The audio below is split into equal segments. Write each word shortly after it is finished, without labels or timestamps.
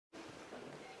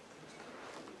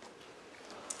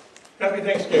Happy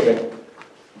Thanksgiving.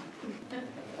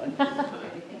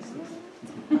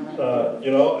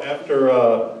 After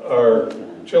our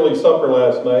chili supper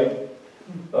last night,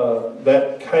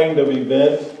 that kind of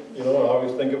event, I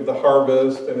always think of the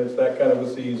harvest, and it's that kind of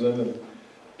a season,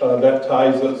 and that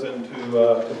ties us into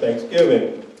to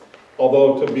Thanksgiving.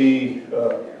 Although, to be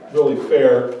really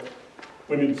fair,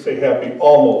 we need to say happy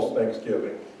almost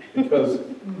Thanksgiving, because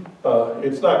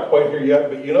it's not quite here yet,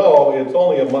 but it's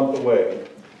only a month away.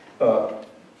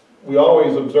 We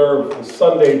always observe the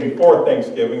Sunday before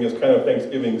Thanksgiving is kind of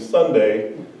Thanksgiving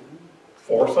Sunday.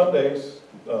 4 Sundays.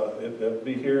 It'll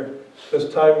be here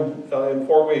this time in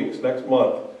 4 weeks, next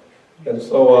month. And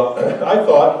so I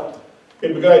thought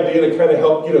it'd be a good idea to kind of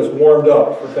help get us warmed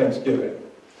up for Thanksgiving.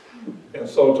 And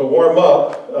so to warm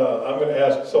up, I'm going to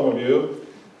ask some of you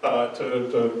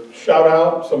to shout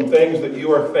out some things that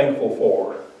you are thankful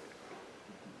for.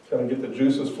 Kind of get the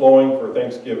juices flowing for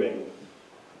Thanksgiving.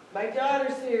 My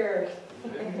daughter's here.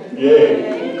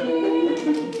 Yay.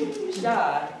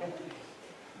 Shot.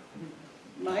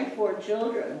 My 4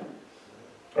 children.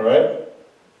 All right.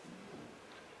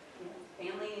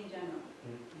 Family in general.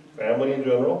 Family in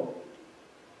general.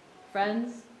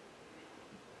 Friends.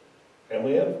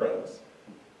 Family and friends.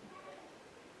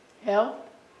 Health.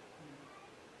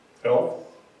 Health.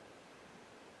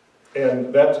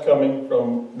 And that's coming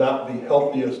from not the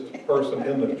healthiest person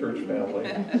in the church family.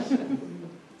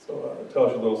 So it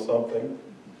tells you a little something.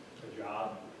 A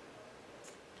job.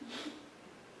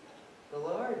 The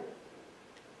Lord.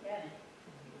 Yeah.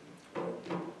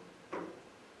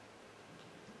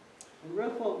 A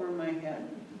roof over my head.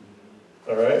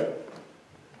 All right.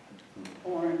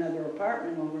 Or another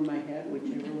apartment over my head,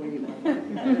 whichever way you want.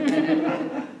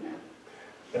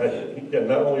 Yeah,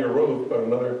 not only a roof, but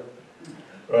another,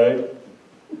 right?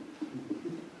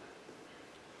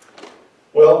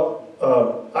 Well,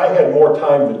 I had more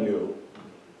time than you,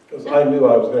 because I knew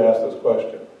I was going to ask this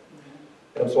question.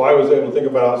 And so I was able to think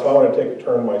about it, so I want to take a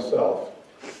turn myself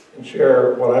and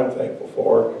share what I'm thankful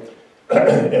for.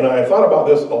 And I thought about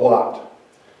this a lot.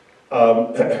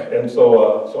 And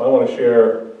so I want to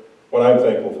share what I'm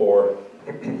thankful for.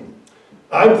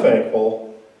 I'm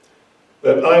thankful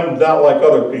that I'm not like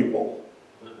other people,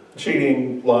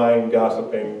 cheating, lying,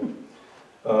 gossiping.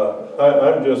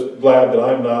 I'm just glad that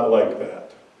I'm not like that.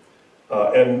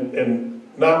 And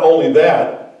not only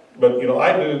that, but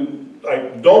I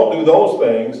don't do those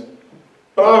things,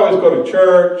 but I always go to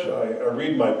church, I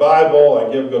read my Bible,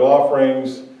 I give good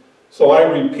offerings. So I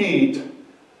repeat,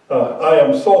 I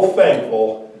am so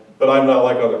thankful that I'm not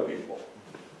like other people.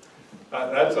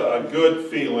 That's a good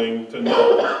feeling to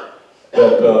know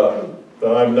that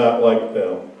I'm not like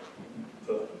them,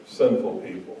 the sinful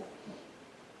people.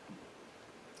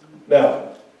 Now,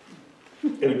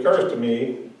 it occurs to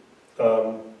me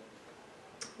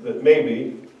that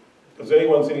maybe, does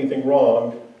anyone see anything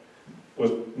wrong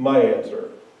with my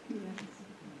answer? Yes.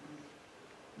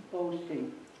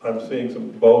 Boasting. I'm seeing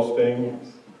some boasting.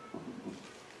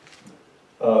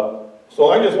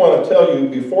 So I just want to tell you,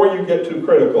 before you get too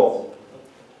critical,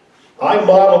 I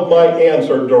modeled my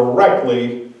answer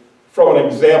directly from an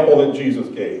example that Jesus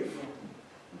gave.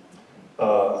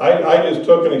 I just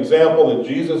took an example that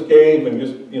Jesus gave and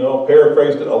just,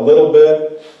 paraphrased it a little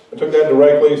bit. I took that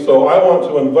directly, so I want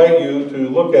to invite you to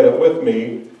look at it with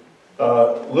me.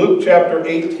 Luke chapter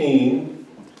 18,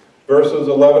 verses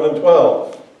 11 and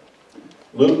 12.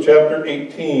 Luke chapter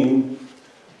 18,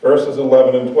 verses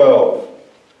 11 and 12.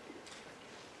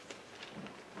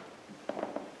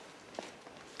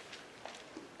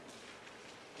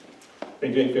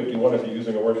 Page 851 if you're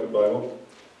using a worship Bible.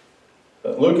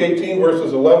 Luke 18,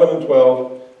 verses 11 and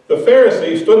 12. The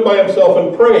Pharisee stood by himself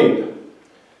and prayed,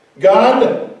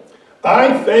 God,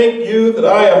 I thank you that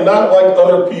I am not like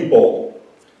other people,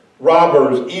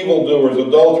 robbers, evildoers,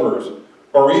 adulterers,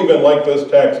 or even like this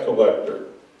tax collector.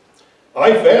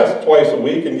 I fast twice a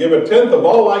week and give 1/10 of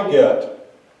all I get.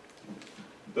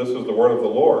 This is the word of the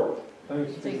Lord.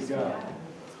 Thanks be to God.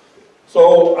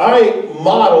 So I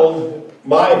modeled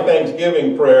my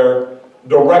Thanksgiving prayer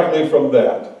directly from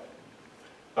that.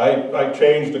 I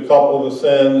changed a couple of the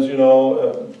sins,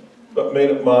 but made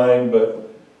it mine. But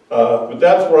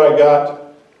that's where I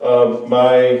got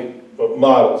my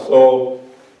model. So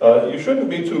you shouldn't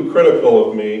be too critical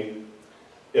of me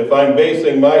if I'm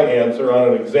basing my answer on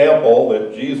an example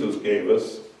that Jesus gave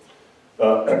us.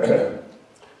 And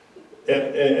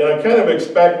I kind of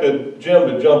expected Jim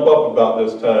to jump up about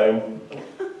this time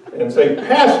and say,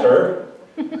 Pastor,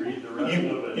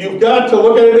 you've got to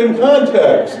look at it in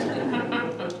context.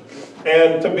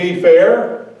 And to be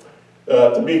fair,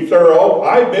 to be thorough,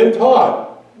 I've been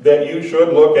taught that you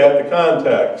should look at the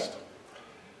context.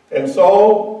 And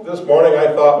so this morning I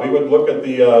thought we would look at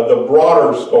the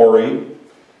broader story.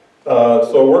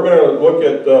 So we're going to look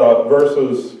at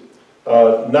verses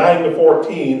 9 to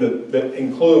 14 that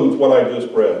includes what I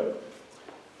just read.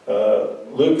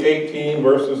 Luke 18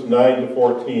 verses 9 to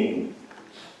 14.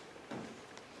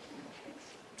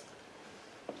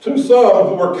 To some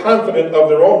who were confident of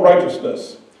their own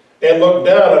righteousness and looked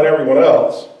down on everyone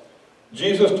else,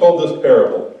 Jesus told this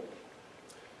parable.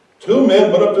 2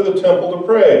 men went up to the temple to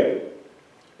pray,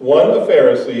 one a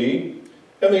Pharisee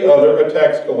and the other a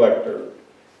tax collector.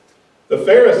 The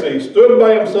Pharisee stood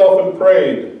by himself and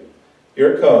prayed.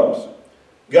 Here it comes.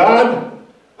 God,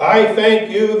 I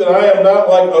thank you that I am not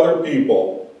like other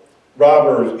people,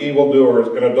 robbers, evildoers,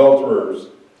 and adulterers,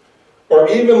 or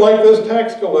even like this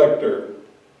tax collector.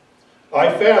 I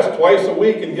fast twice a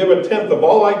week and give 1/10 of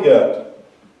all I get.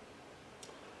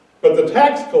 But the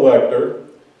tax collector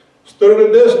stood at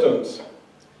a distance.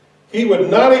 He would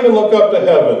not even look up to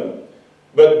heaven,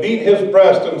 but beat his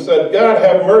breast and said, God,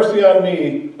 have mercy on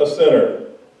me, a sinner.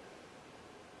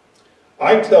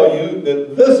 I tell you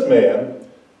that this man,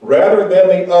 rather than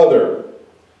the other,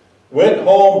 went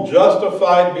home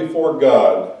justified before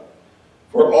God.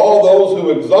 For all those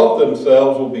who exalt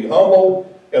themselves will be humbled,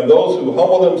 and those who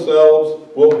humble themselves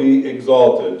will be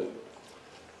exalted.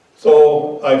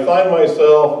 So I find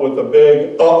myself with a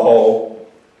big uh-oh.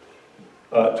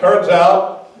 Turns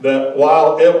out that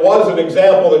while it was an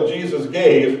example that Jesus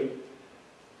gave,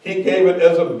 he gave it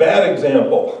as a bad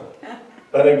example.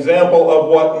 An example of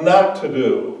what not to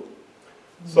do.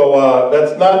 So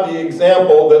that's not the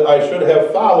example that I should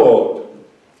have followed.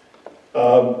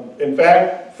 In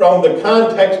fact, from the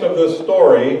context of this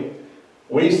story,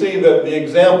 we see that the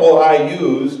example I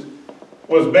used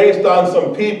was based on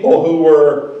some people who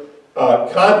were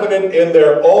confident in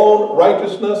their own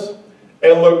righteousness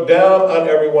and looked down on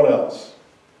everyone else.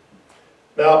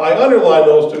 Now, I underline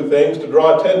those two things to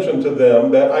draw attention to them,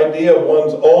 that idea of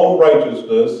one's own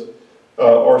righteousness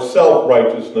or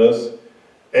self-righteousness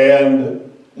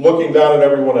and looking down on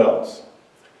everyone else.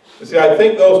 You see, I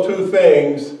think those two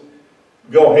things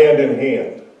go hand in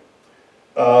hand.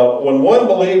 When one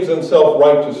believes in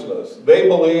self-righteousness, they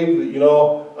believe that, you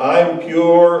know, I'm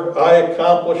pure, I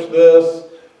accomplished this,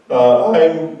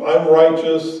 I'm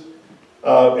righteous,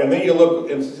 and then you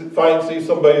look and see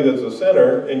somebody that's a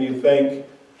sinner, and you think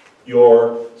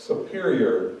you're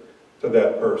superior to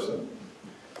that person.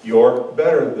 You're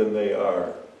better than they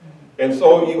are. And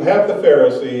so you have the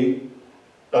Pharisee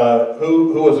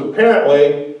who was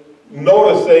apparently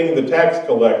noticing the tax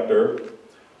collector,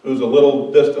 who's a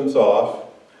little distance off,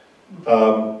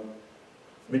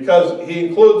 because he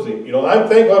includes him. You know, I'm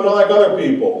thankful I'm not like other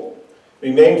people. He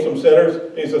names some sinners,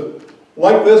 and he says,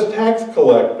 like this tax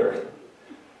collector.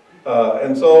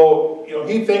 And so, you know,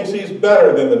 he thinks he's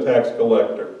better than the tax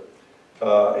collector.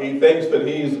 He thinks that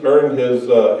he's earned his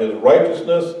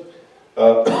righteousness.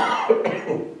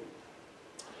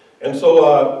 And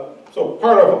so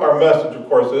part of our message, of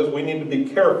course, is we need to be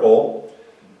careful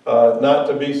not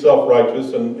to be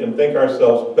self-righteous and think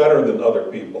ourselves better than other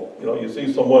people. You know, you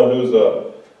see someone who's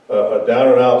a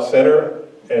down-and-out sinner,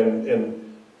 and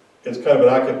it's kind of an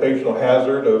occupational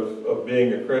hazard of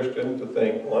being a Christian to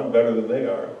think, well, I'm better than they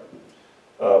are.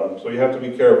 So you have to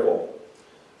be careful.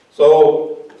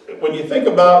 So when you think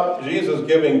about Jesus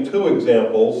giving 2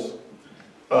 examples,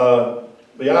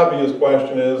 the obvious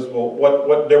question is, well,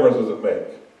 what difference does it make?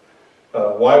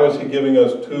 Why was he giving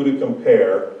us 2 to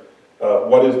compare?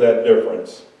 What is that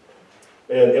difference?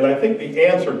 And I think the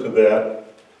answer to that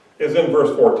is in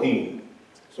verse 14.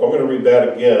 So I'm going to read that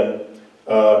again.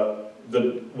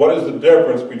 What is the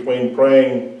difference between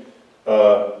praying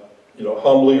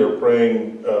humbly or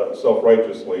praying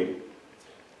self-righteously?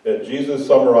 Jesus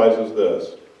summarizes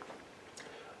this.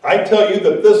 I tell you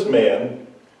that this man,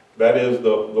 that is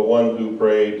the one who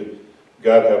prayed,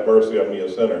 God have mercy on me, a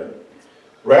sinner,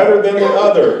 rather than the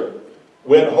other,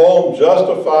 went home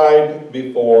justified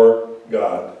before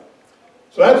God.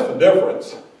 So that's the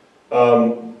difference.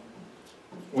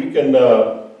 We can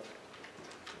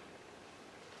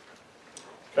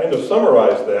kind of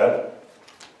summarize that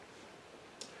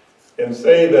and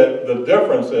say that the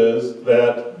difference is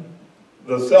that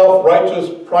the self-righteous,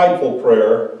 prideful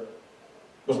prayer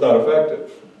was not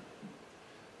effective.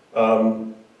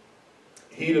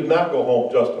 He did not go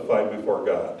home justified before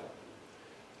God.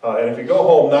 And if you go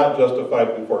home not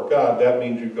justified before God, that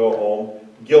means you go home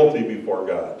guilty before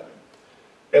God.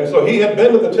 And so he had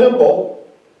been to the temple.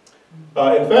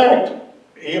 In fact,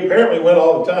 he apparently went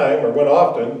all the time, or went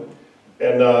often,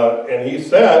 and he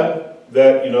said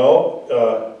that,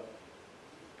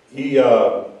 he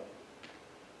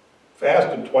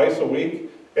fasted twice a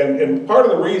week And part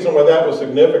of the reason why that was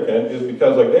significant is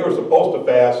because like they were supposed to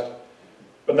fast,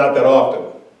 but not that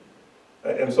often.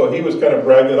 And so he was kind of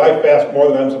bragging that I fast more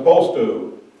than I'm supposed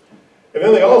to. And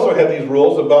then they also had these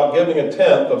rules about giving a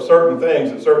tenth of certain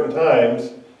things at certain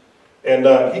times. And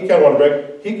he kind of wanted to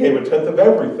brag, he gave a tenth of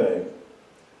everything.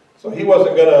 So he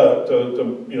wasn't going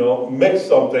to mix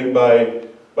something by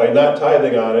not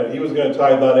tithing on it. He was going to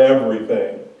tithe on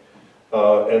everything.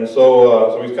 And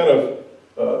so he's kind of,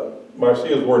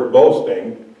 Marcia's word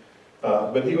boasting,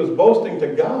 but he was boasting to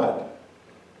God.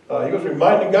 He was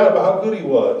reminding God about how good he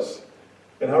was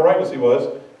and how righteous he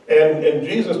was. And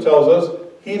Jesus tells us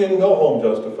he didn't go home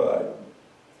justified.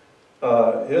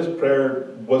 His prayer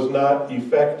was not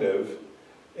effective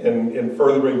in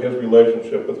furthering his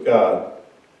relationship with God.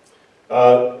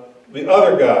 The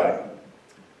other guy,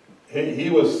 he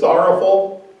was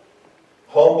sorrowful,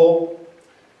 humble,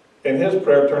 and his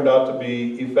prayer turned out to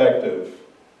be effective.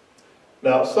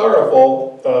 Now,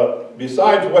 sorrowful,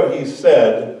 besides what he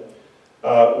said,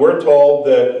 we're told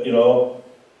that,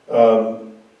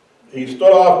 he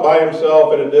stood off by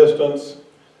himself at a distance,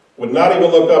 would not even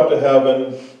look up to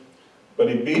heaven, but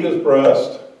he beat his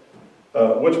breast,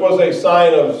 which was a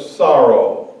sign of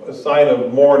sorrow, a sign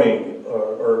of mourning,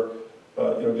 or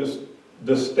just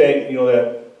disdain,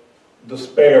 that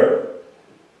despair,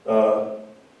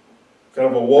 kind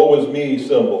of a woe is me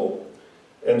symbol.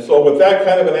 And so with that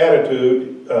kind of an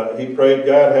attitude, he prayed,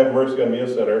 God, have mercy on me, a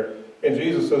sinner. And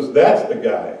Jesus says, that's the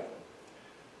guy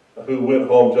who went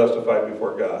home justified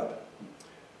before God.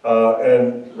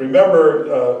 And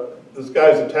remember, this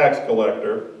guy's a tax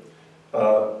collector,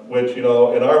 which, in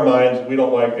our minds, we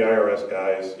don't like the IRS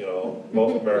guys,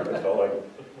 most Americans don't like them.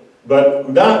 But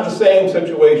not the same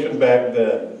situation back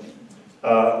then.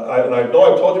 And I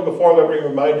know I've told you before, let me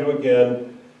remind you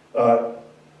again,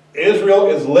 Israel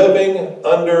is living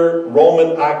under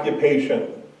Roman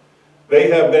occupation. They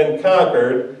have been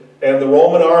conquered, and the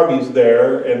Roman army's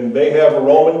there, and they have a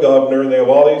Roman governor, and they have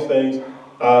all these things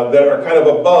that are kind of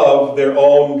above their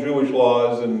own Jewish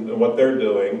laws and what they're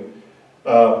doing.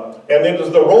 And it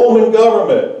is the Roman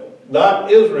government, not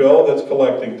Israel, that's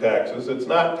collecting taxes. It's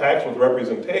not tax with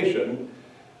representation.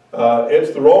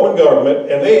 It's the Roman government,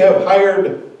 and they have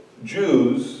hired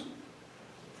Jews,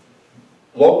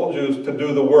 local Jews, to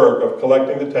do the work of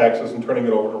collecting the taxes and turning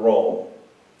it over to Rome.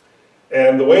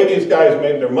 And the way these guys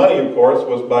made their money, of course,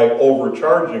 was by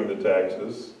overcharging the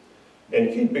taxes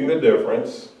and keeping the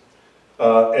difference.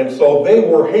 And so they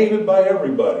were hated by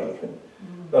everybody.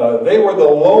 They were the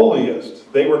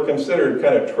lowliest. They were considered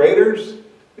kind of traitors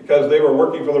because they were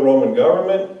working for the Roman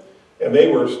government, and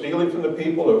they were stealing from the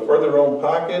people to further their own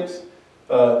pockets.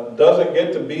 Doesn't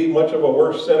get to be much of a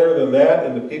worse sinner than that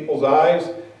in the people's eyes.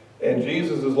 And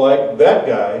Jesus is like that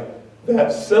guy,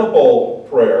 that simple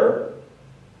prayer,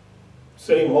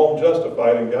 sent him home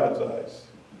justified in God's eyes.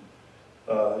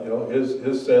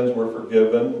 His sins were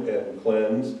forgiven and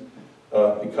cleansed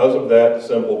because of that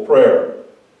simple prayer.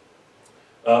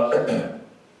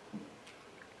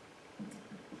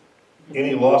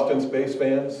 Any Lost in Space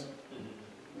fans?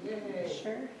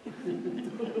 Sure.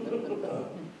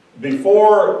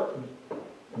 Before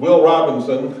Will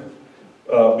Robinson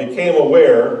became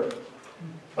aware,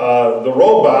 the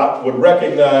robot would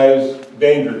recognize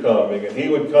danger coming, and he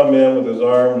would come in with his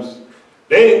arms,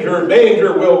 danger,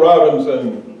 danger, Will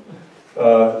Robinson.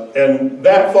 And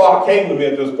that thought came to me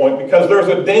at this point because there's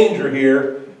a danger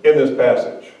here in this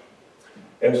passage.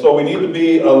 And so we need to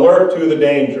be alert to the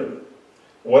danger.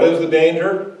 What is the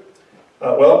danger?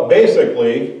 Well,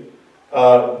 basically,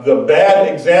 the bad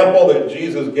example that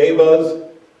Jesus gave us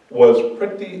was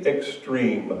pretty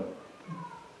extreme.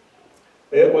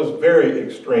 It was very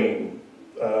extreme.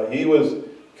 He was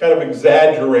kind of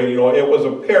exaggerating. It was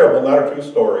a parable, not a true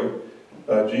story.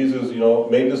 Jesus,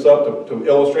 made this up to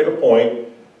illustrate a point.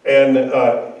 And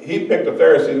he picked a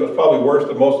Pharisee that was probably worse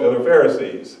than most of the other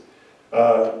Pharisees.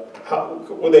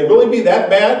 Would they really be that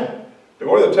bad? To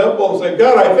go to the temple and say,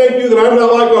 God, I thank you that I'm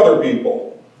not like other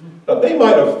people. They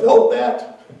might have felt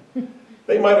that.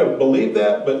 They might have believed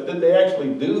that, but did they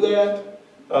actually do that?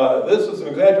 This is an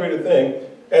exaggerated thing.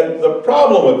 And the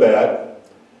problem with that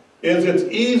is it's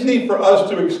easy for us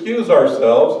to excuse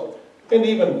ourselves and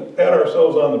even pat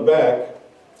ourselves on the back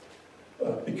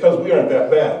because we aren't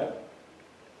that bad.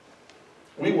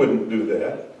 We wouldn't do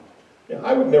that.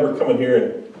 I would never come in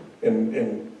here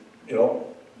and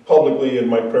publicly in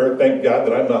my prayer, thank God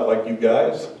that I'm not like you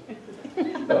guys.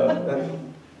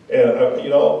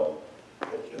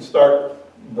 And start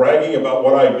bragging about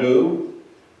what I do.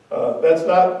 That's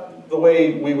not the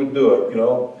way we would do it,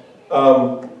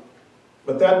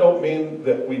 But that don't mean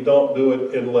that we don't do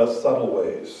it in less subtle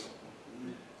ways.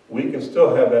 we can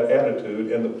still have that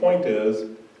attitude. And the point is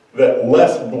that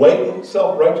less blatant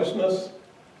self-righteousness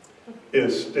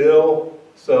is still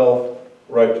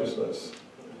self-righteousness.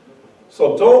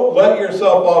 So don't let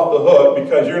yourself off the hook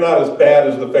because you're not as bad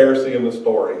as the Pharisee in the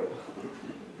story.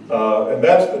 And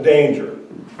that's the danger,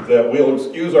 that we'll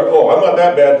excuse our, oh, I'm not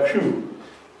that bad, phew.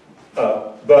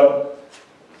 But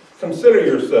consider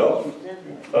yourself.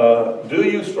 Do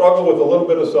you struggle with a little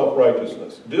bit of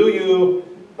self-righteousness? Do you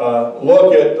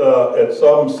look at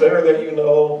some sinner that you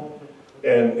know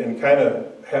and kind of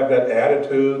have that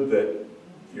attitude that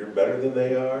you're better than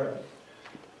they are?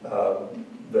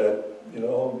 That, you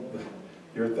know,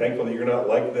 you're thankful that you're not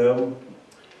like them?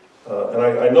 And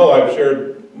I know I've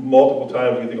shared multiple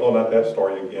times, you think, oh, not that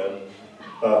story again.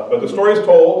 But the story is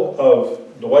told of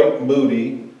Dwight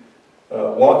Moody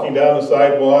walking down the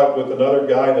sidewalk with another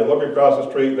guy. They look across the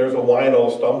street, there's a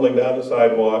wino stumbling down the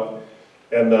sidewalk.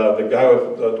 And the guy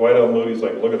with Dwight L. Moody's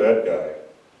like, look at that guy.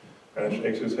 Kind of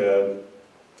shakes his head.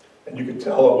 And you could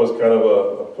tell it was kind of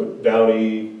a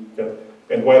put-downy.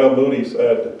 And Dwight L. Moody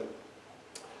said,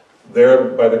 there,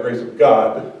 by the grace of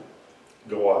God,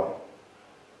 go I.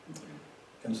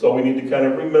 And so we need to kind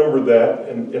of remember that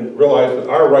and realize that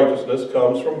our righteousness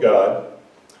comes from God,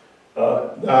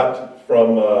 not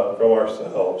from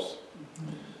ourselves.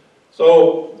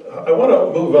 So I want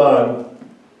to move on,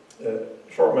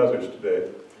 short message today,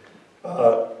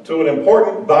 to an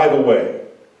important by the way.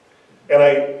 And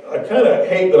I kind of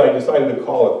hate that I decided to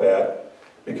call it that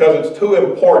because it's too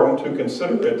important to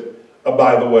consider it a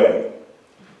by the way.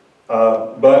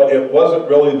 But it wasn't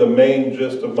really the main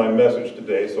gist of my message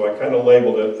today, so I kind of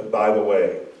labeled it a by the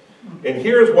way. And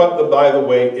here's what the by the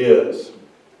way is.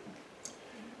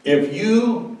 If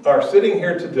you are sitting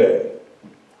here today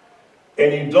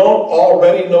and you don't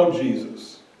already know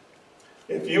Jesus,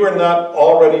 if you are not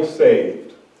already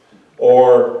saved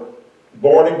or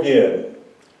born again,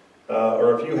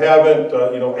 or if you haven't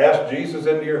asked Jesus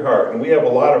into your heart, and we have a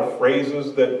lot of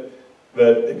phrases that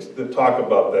talk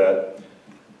about that.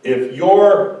 If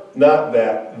you're not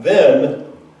that, then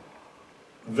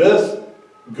this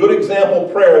good example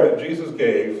prayer that Jesus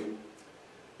gave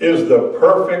is the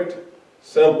perfect,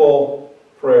 simple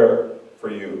prayer for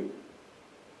you.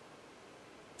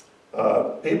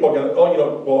 People can,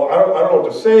 well, I don't know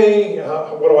what to say,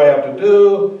 what do I have to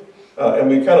do? And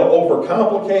we kind of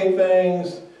overcomplicate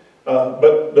things.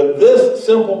 But this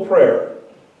simple prayer,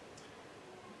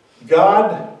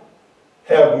 God,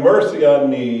 have mercy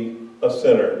on me, a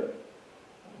sinner.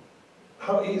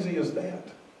 How easy is that?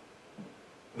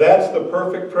 That's the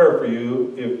perfect prayer for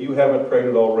you if you haven't prayed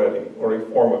it already, or a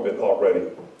form of it already.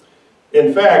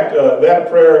 In fact, that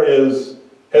prayer has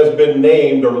been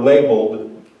named or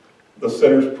labeled the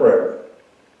sinner's prayer.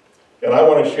 And I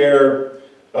want to share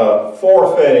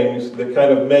 4 things that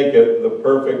kind of make it the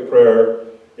perfect prayer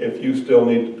if you still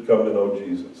need to come to know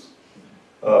Jesus.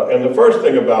 And the first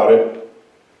thing about it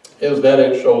is that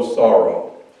it shows sorrow.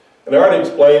 And I already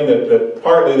explained that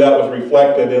partly that was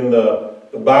reflected in the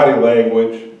body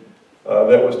language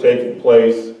that was taking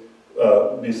place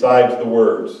besides the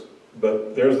words.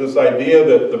 But there's this idea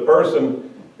that the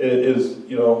person is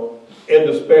in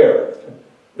despair.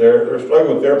 They're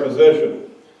struggling with their position.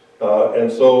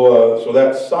 And so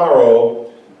that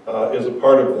sorrow is a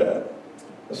part of that.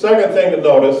 The second thing to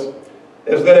notice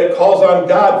is that it calls on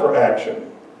God for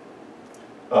action.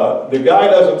 The guy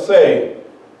doesn't say,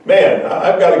 man,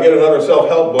 I've got to get another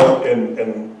self-help book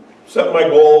and set my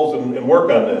goals and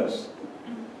work on this.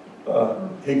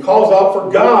 He calls out for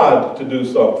God to do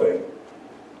something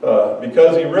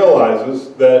because he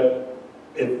realizes that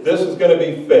if this is going to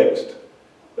be fixed,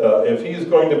 if he's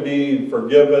going to be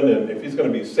forgiven and if he's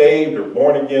going to be saved or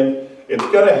born again, it's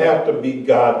going to have to be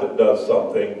God that does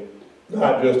something,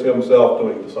 not just himself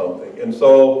doing something. And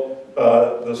so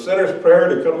the sinner's prayer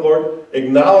to come to the Lord,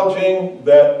 acknowledging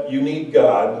that you need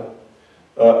God,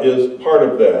 is part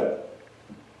of that.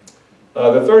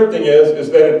 The third thing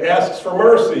is that it asks for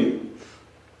mercy,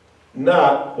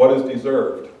 not what is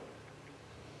deserved.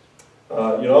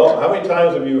 How many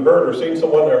times have you heard or seen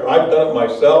someone, or I've done it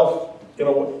myself,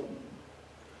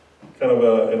 kind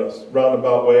of in a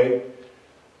roundabout way,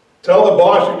 tell the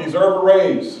boss you deserve a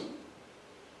raise.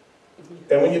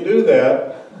 And when you do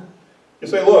that, you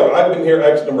say, look, I've been here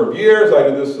X number of years, I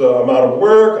did this amount of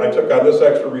work, I took on this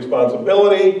extra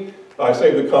responsibility, I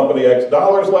saved the company X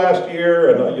dollars last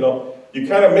year, and you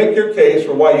kind of make your case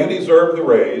for why you deserve the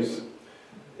raise.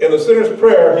 In the sinner's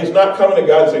prayer, he's not coming to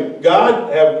God and saying,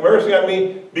 God, have mercy on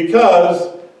me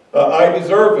because I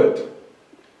deserve it.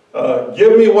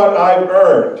 Give me what I've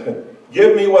earned.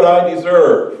 Give me what I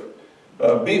deserve.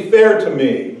 Be fair to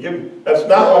me. That's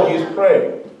not what he's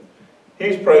praying.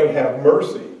 He's praying, have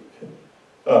mercy.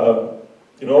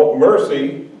 You know,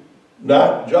 mercy,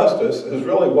 not justice, is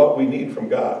really what we need from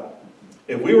God.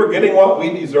 If we were getting what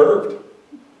we deserved,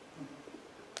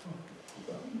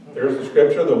 there's the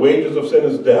scripture, the wages of sin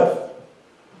is death.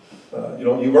 You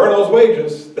know, you've earned those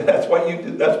wages. That's what you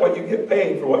do. That's what you get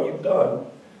paid for what you've done.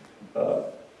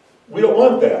 We don't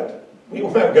want that. We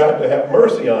want God to have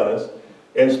mercy on us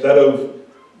instead of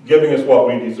giving us what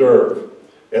we deserve.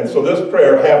 And so this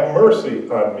prayer, have mercy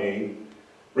on me,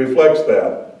 reflects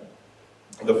that.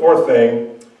 The fourth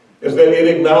thing is that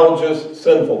it acknowledges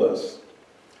sinfulness.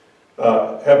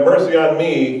 Have mercy on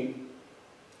me,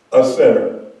 a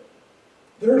sinner.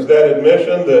 There's that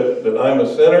admission that I'm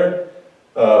a sinner.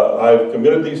 I've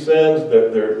committed these sins,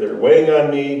 that they're weighing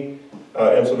on me.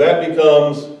 And so that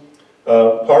becomes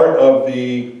part of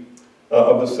the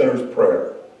sinner's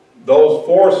prayer. Those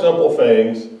four simple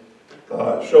things,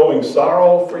 showing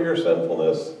sorrow for your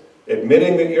sinfulness,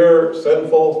 admitting that you're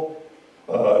sinful,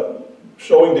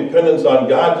 showing dependence on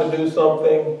God to do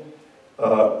something,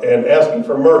 and asking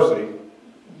for mercy.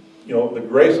 You know, the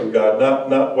grace of God,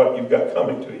 not what you've got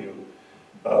coming to you.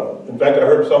 In fact, I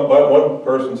heard one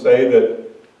person say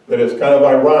that it's kind of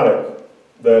ironic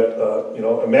that, you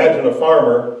know, imagine a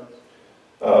farmer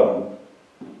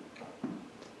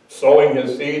sowing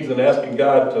his seeds and asking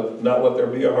God to not let there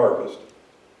be a harvest.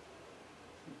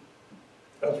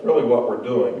 That's really what we're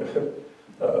doing.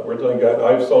 We're telling God,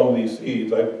 I've sown these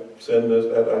seeds, I've sinned this,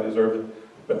 that, I deserve it,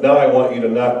 but now I want you to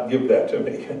not give that to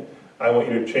me. I want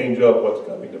you to change up what's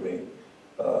coming to me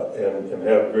and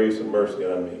have grace and mercy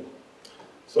on me.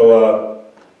 So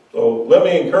let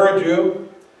me encourage you,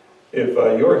 if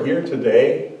you're here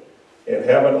today and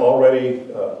haven't already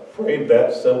prayed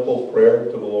that simple prayer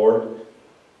to the Lord,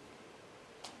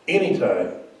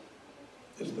 anytime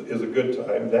is a good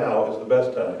time. Now is the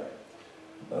best time.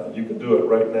 You can do it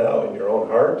right now in your own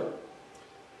heart.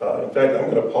 In fact, I'm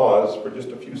going to pause for just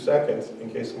a few seconds in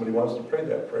case somebody wants to pray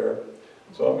that prayer.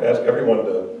 So I'm going to ask everyone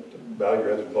to bow your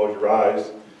heads and close your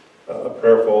eyes, a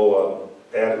prayerful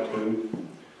attitude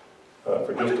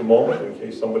for just a moment in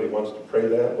case somebody wants to pray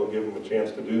that. We'll give them a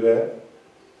chance to do that.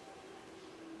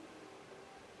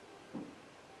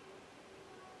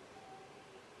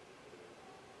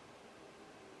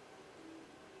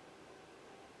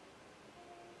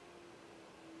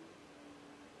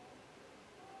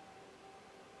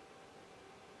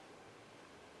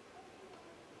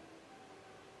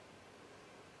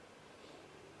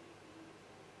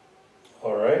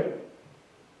 All right.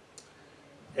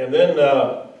 And then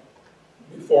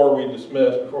before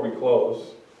we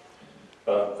close,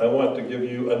 I want to give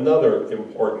you another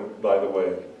important by the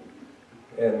way.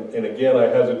 And again, I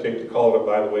hesitate to call it a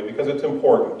by the way because it's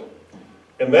important.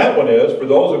 And that one is, for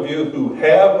those of you who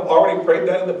have already prayed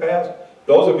that in the past,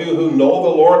 those of you who know the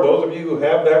Lord, those of you who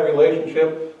have that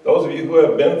relationship, those of you who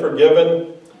have been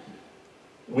forgiven,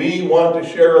 we want to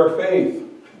share our faith.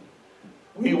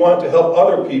 We want to help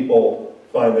other people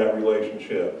find that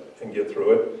relationship and get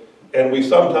through it. And we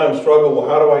sometimes struggle, well,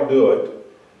 how do I do it?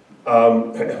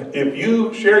 If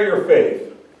you share your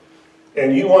faith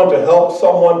and you want to help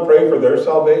someone pray for their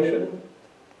salvation,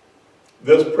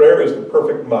 this prayer is the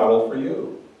perfect model for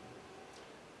you.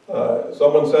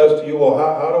 Someone says to you, well,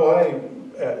 how do I,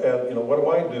 what do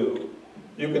I do?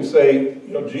 You can say,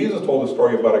 Jesus told a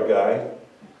story about a guy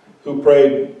who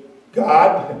prayed,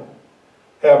 God,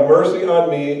 have mercy on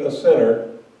me, a sinner.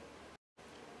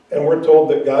 And we're told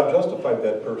that God justified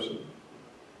that person.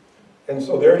 And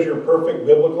so there's your perfect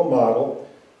biblical model.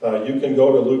 You can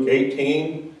go to Luke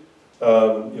 18,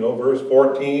 verse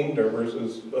 14, or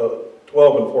verses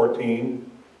 12 and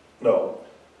 14. No,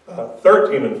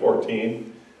 13 and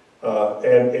 14.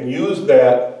 And use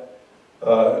that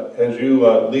as you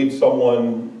lead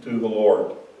someone to the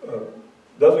Lord.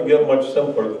 Doesn't get much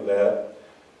simpler than that.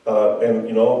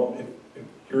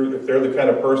 If they're the kind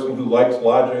of person who likes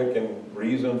logic and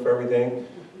reason for everything,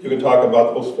 you can talk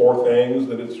about those four things,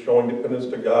 that it's showing dependence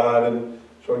to God and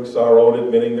showing sorrow and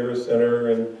admitting they're a sinner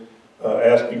and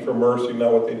asking for mercy,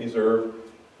 not what they deserve.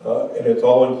 And it's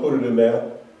all included in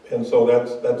that. And so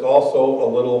that's also a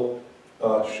little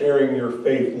sharing your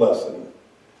faith lesson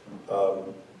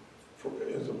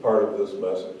as a part of this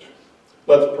message.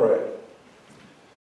 Let's pray.